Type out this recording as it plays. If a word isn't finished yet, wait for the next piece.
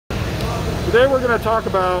Today we're going to talk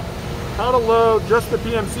about how to load just the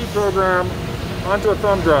PMC program onto a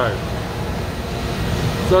thumb drive.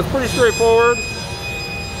 So it's pretty straightforward.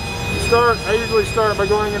 I usually start by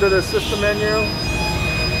going into the system menu.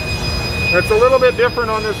 It's a little bit different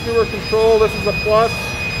on this newer control. This is a plus,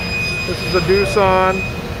 this is a deuce on,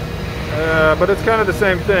 but it's kind of the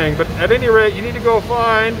same thing. But at any rate, you need to go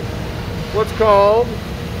find what's called,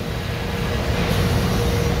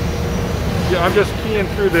 yeah, I'm just keying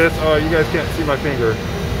through this. Oh, you guys can't see my finger.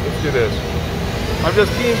 Let's do this. I'm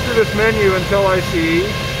just keying through this menu until I see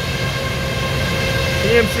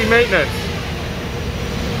PMC maintenance.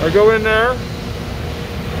 I go in there,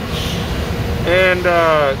 and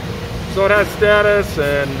so it has status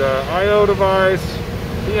and I/O device,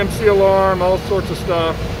 PMC alarm, all sorts of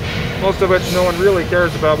stuff. Most of which no one really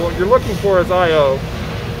cares about. What you're looking for is I/O.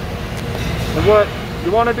 And what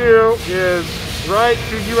you want to do is write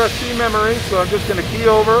to USB memory. So I'm just going to key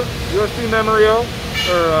over USB memory,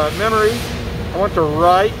 memory. I want to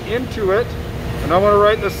write into it, and I want to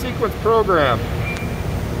write the sequence program.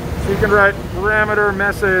 So you can write parameter,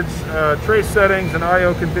 message, trace settings, and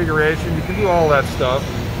I/O configuration. You can do all that stuff.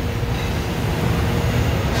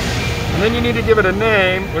 And then you need to give it a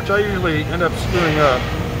name, which I usually end up screwing up.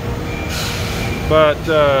 But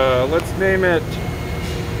let's name it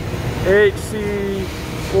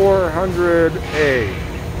HC400A.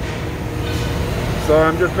 So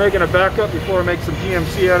I'm just making a backup before I make some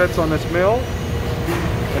PMC edits on this mill.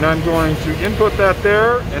 And I'm going to input that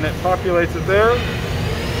there, and it populates it there.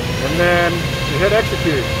 And then you hit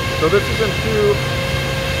execute. So this isn't too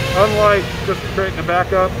unlike just creating a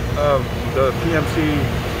backup of the PMC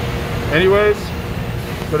anyways,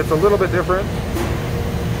 but it's a little bit different.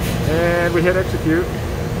 And we hit execute.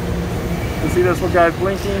 You see this little guy's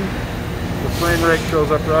blinking. The frame rate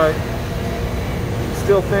shows up right.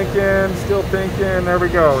 Still thinking, still thinking. There we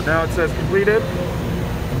go. Now it says completed.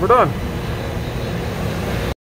 We're done.